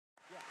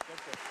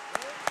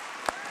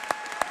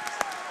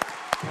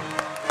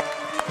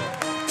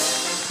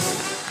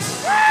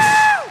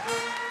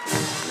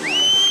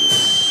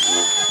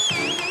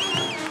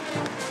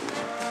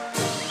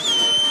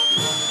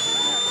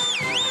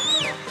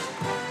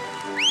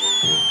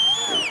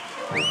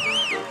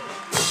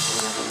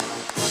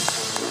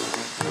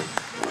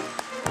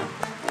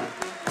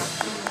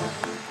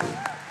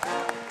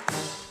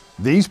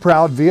These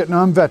proud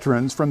Vietnam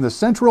veterans from the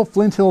central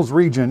Flint Hills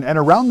region and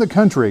around the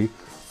country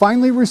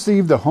finally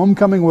received the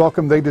homecoming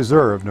welcome they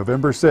deserve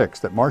November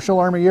 6th at Marshall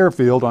Army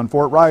Airfield on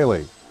Fort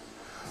Riley.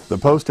 The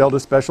post held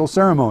a special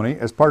ceremony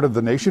as part of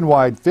the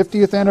nationwide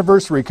 50th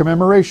anniversary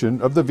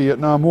commemoration of the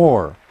Vietnam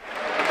War.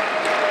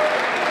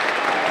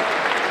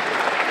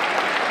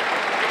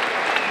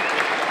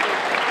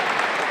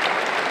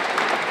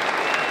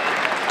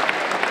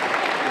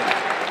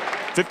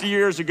 "50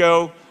 years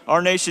ago,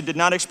 our nation did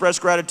not express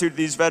gratitude to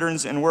these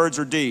veterans in words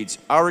or deeds.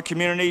 Our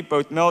community,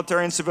 both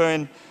military and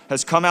civilian,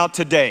 has come out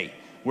today.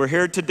 We're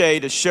here today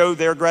to show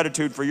their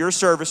gratitude for your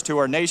service to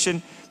our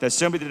nation that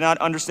simply did not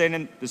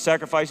understand the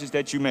sacrifices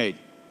that you made."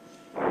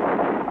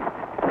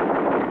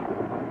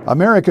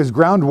 America's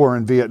ground war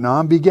in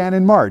Vietnam began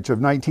in March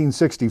of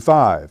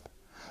 1965.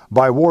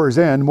 By war's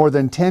end, more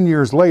than 10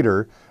 years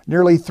later,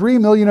 nearly 3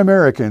 million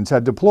Americans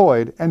had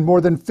deployed and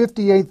more than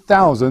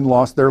 58,000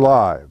 lost their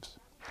lives.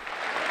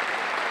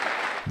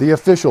 The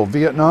official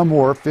Vietnam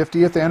War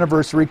 50th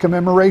anniversary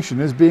commemoration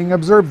is being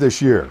observed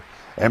this year,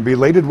 and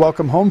belated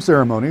welcome home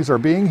ceremonies are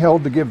being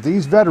held to give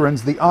these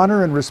veterans the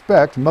honor and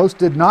respect most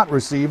did not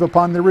receive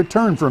upon their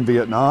return from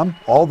Vietnam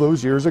all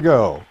those years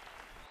ago.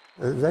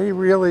 They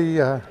really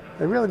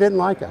didn't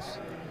like us.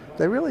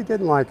 They really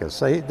didn't like us.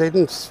 They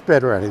didn't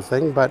spit or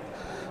anything, but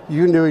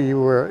you knew you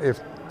were,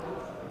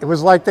 it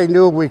was like they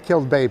knew we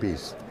killed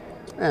babies.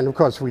 And of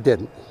course we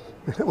didn't.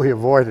 We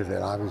avoided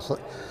it, obviously.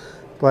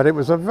 But it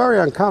was a very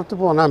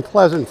uncomfortable and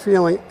unpleasant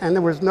feeling, and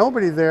there was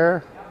nobody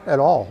there at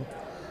all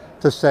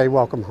to say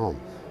welcome home.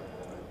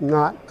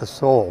 Not a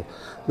soul.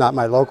 Not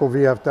my local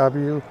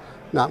VFW,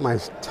 not my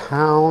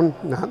town,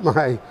 not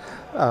my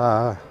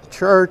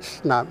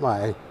church, not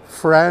my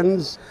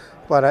friends,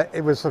 but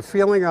it was a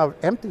feeling of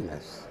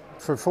emptiness.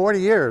 For 40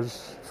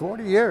 years,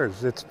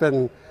 it's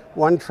been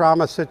one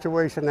trauma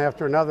situation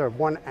after another,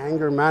 one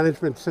anger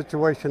management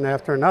situation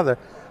after another,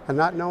 and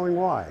not knowing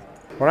why.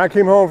 When I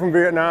came home from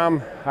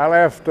Vietnam, I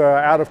left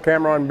out of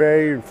Cam Ranh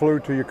Bay and flew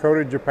to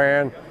Yokota,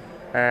 Japan.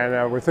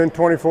 And within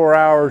 24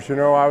 hours, you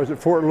know, I was at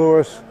Fort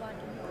Lewis,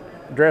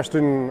 dressed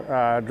in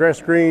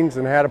dress greens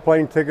and had a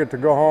plane ticket to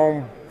go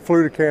home,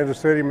 flew to Kansas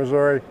City,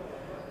 Missouri.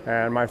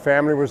 And my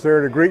family was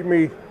there to greet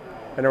me.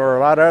 And there were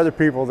a lot of other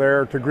people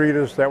there to greet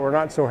us that were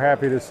not so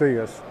happy to see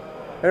us.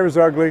 And it was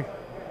ugly,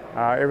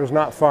 it was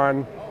not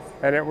fun,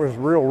 and it was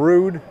real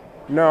rude.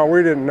 No,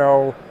 we didn't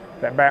know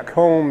that back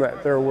home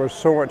that there was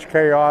so much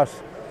chaos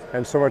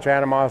and so much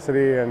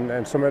animosity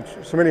and so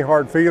many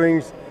hard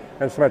feelings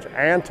and so much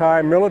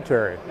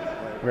anti-military.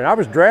 I mean, I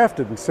was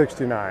drafted in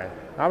 '69.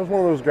 I was one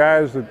of those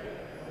guys that,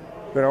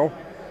 you know,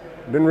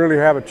 didn't really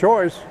have a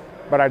choice,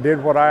 but I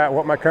did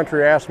what my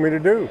country asked me to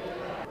do.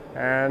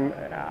 And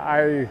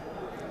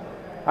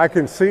I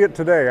can see it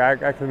today.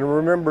 I can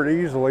remember it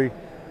easily,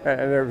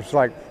 and it was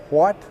like,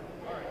 what?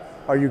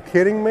 Are you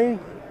kidding me?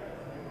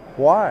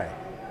 Why?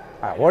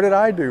 What did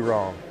I do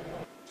wrong?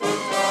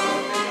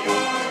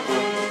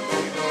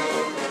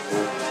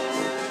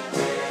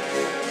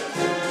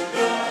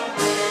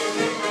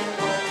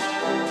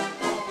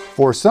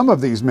 For some of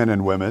these men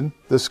and women,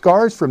 the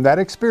scars from that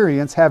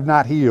experience have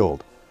not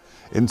healed.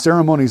 In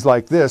ceremonies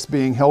like this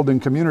being held in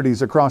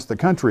communities across the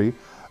country,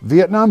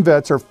 Vietnam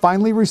vets are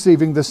finally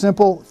receiving the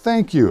simple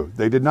thank you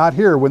they did not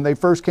hear when they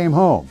first came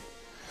home.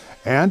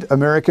 And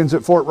Americans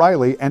at Fort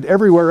Riley and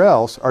everywhere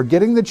else are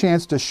getting the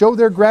chance to show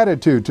their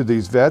gratitude to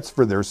these vets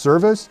for their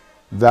service,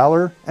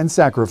 valor, and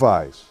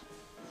sacrifice.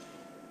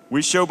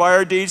 We show by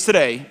our deeds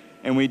today,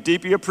 and we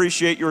deeply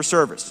appreciate your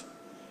service.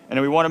 And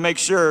we want to make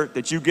sure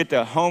that you get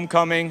the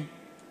homecoming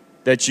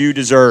that you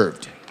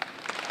deserved.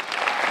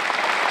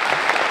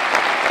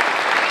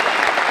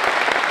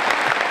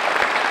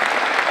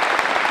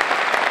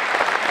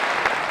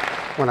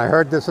 When I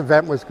heard this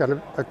event was going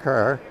to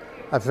occur,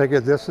 I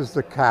figured this is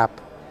the cap,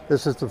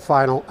 this is the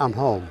final, I'm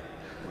home.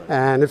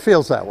 And it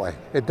feels that way,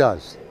 it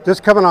does.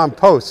 Just coming on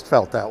post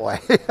felt that way.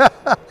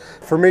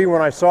 For me,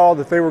 when I saw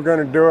that they were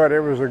going to do it,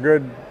 it was a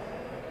good,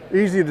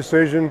 easy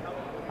decision.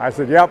 I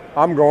said, yep,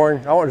 I'm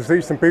going. I want to see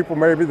some people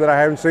maybe that I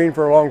haven't seen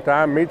for a long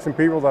time, meet some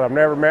people that I've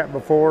never met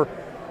before.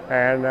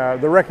 And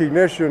the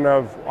recognition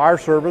of our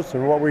service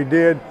and what we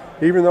did,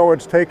 even though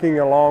it's taking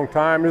a long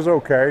time, is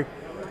okay.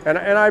 And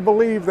I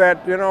believe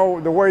that, you know,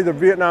 the way the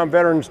Vietnam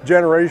veterans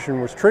generation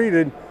was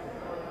treated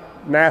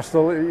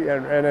nastily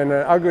and in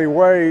an ugly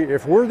way,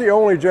 if we're the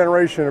only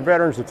generation of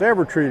veterans that's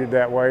ever treated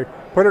that way,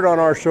 put it on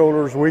our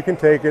shoulders, we can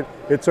take it,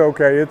 it's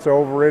okay, it's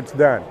over, it's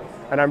done.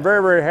 And I'm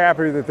very, very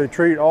happy that they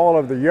treat all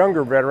of the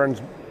younger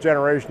veterans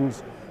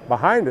generations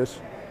behind us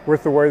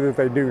with the way that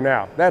they do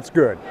now. That's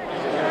good.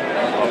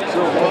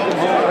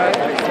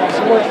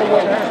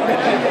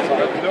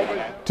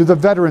 To the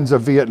veterans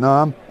of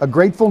Vietnam, a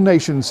grateful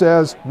nation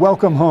says,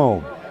 welcome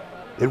home.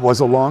 It was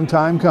a long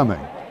time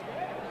coming.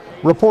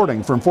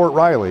 Reporting from Fort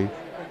Riley,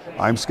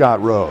 I'm Scott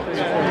Rhodes.